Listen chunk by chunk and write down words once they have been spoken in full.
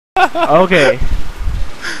Okay.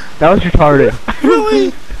 That was retarded. Really?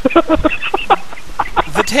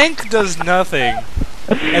 The tank does nothing.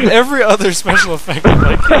 And every other special effect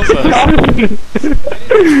like kills us.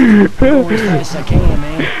 Always best I can,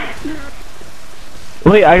 man.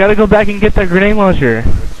 Wait, I gotta go back and get that grenade launcher.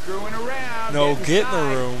 No, get in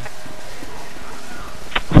the room.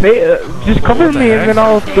 Just cover me and then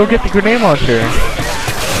I'll go get the grenade launcher.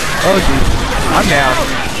 Oh jeez. I'm down.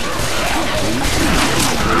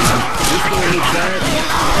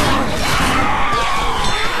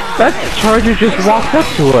 That charger just walked up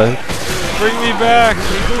to us. Bring me back!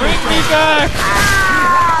 Bring me back!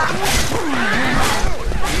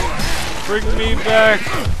 Bring me back!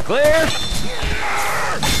 Clear.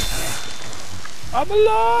 I'm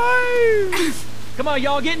alive! Come on,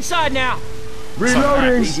 y'all, get inside now.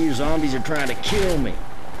 Reloading! These here zombies are trying to kill me.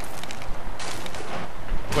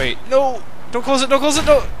 Wait, no! Don't close it, don't close it,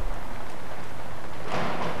 no!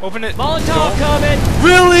 Open it. Molotov coming!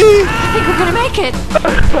 Really? I think we're gonna make it.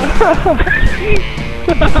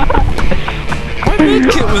 My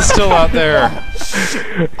medkit was still out there.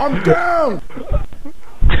 I'm down!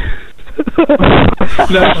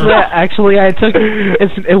 No, actually, I took.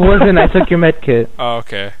 It wasn't. I took your medkit. Oh,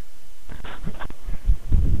 okay.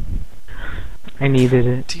 I needed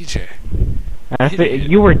it. TJ.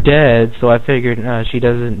 You were dead, so I figured she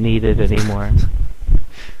doesn't need it anymore.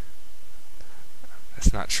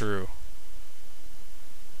 That's not true.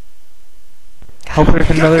 Hope there's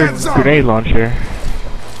another grenade launcher.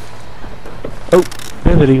 Oh,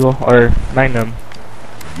 there's an eagle or magnum.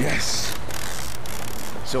 Yes.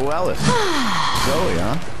 So Ellis, Zoe,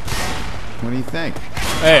 huh? What do you think?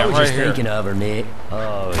 Hey, I I'm was right just here. thinking of her, Nick.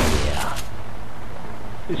 Oh, yeah.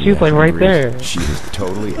 She's like right there. She is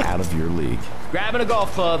totally out of your league. Grabbing a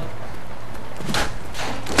golf club.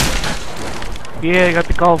 Yeah, I got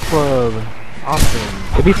the golf club.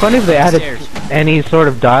 Awesome. It'd be funny if they added any sort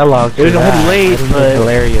of dialogue to It was that. Oh, It late, would be but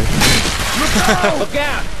hilarious. Look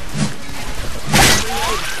out!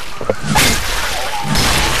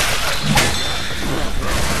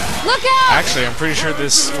 Look out! Actually, I'm pretty sure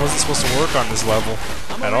this wasn't supposed to work on this level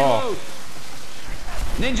at all.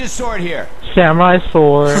 Ninja sword here. Samurai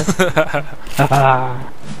sword. Haha.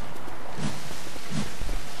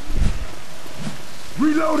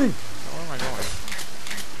 Reloading! Where am I going?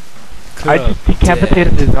 I just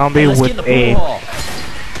decapitated the zombie Let's with get in the pool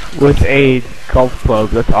hall. a golf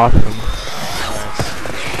club. That's awesome.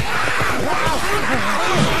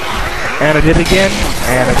 And I did it again.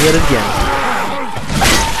 And I did it again.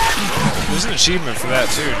 There's an achievement for that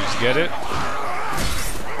too. Did you get it?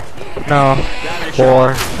 No.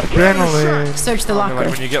 For adrenaline. Search the I mean, like locker.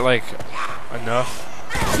 when you get like enough.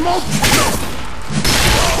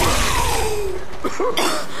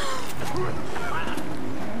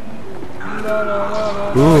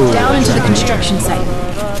 Ooh. Down into the construction site.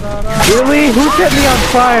 Really? Who set me on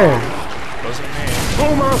fire? Wasn't me.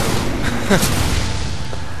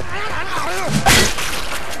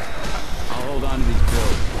 I'll hold on to these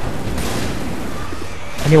pills.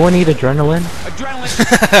 Anyone need adrenaline?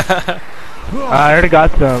 Adrenaline! I already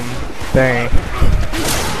got some. Dang.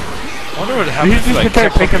 I wonder what You happens just if like sit there,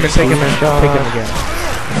 kept take him and take him and take him again.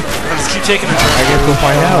 Let's keep taking it. I guess we'll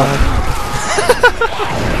find out.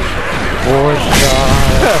 4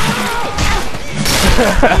 shots.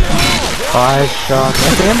 5 shots. I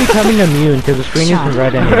think I'm becoming immune because the screen isn't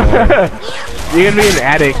red anymore. You're gonna be an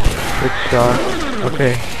addict. 6 shots.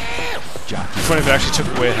 Okay. It's funny if it actually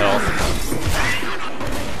took away health.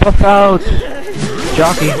 Buff out.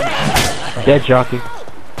 Jockey. Dead jockey.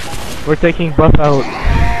 We're taking buff out.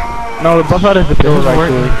 No, the buff out is the pills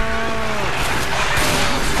actually.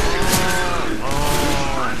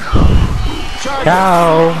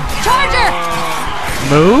 Cow. Charger!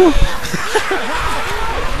 Move.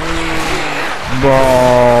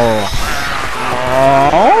 Ball.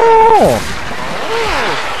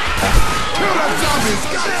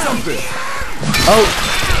 Oh.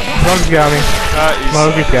 Smoker's got me.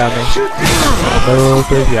 Smoker's got me.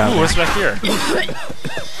 Smoker's got Ooh, me. what's back here?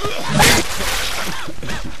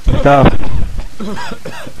 Stuff.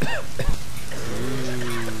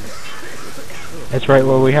 That's right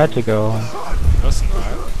where we had to go. No, it's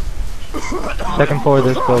not. Second floor of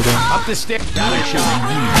this building. Up the stairs.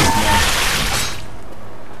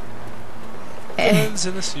 Guns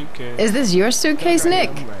in a suitcase. Is this your suitcase,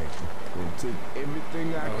 Nick? That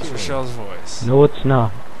was Rochelle's voice. No, it's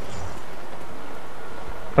not.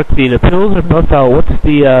 Let's see, the pills are buff out. What's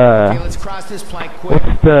the, Okay, let's cross this plank quick.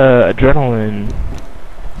 what's the adrenaline?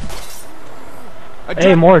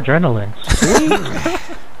 Hey, more adrenaline.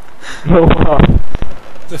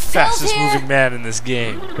 The fastest moving man in this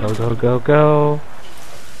game. Go, go, go, go.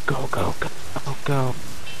 go.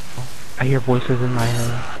 I hear voices in my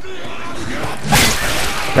head.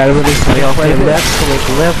 Gotta really play left click,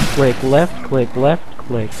 left click, left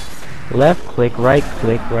click, left click, right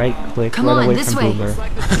click, Come run on, away this from way. Boomer.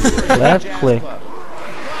 Left click. Run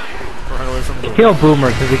away from the Kill Boomer,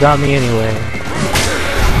 because he got me anyway.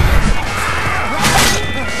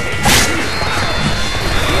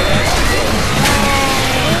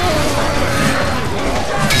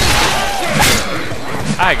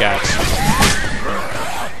 I got you.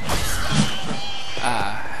 I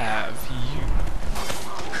have you.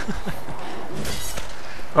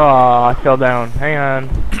 Oh, I fell down. Hang on.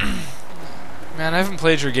 Man, I haven't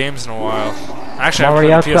played your games in a while. Actually, I'm I already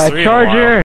haven't played outside. PS3 in a while. Charger!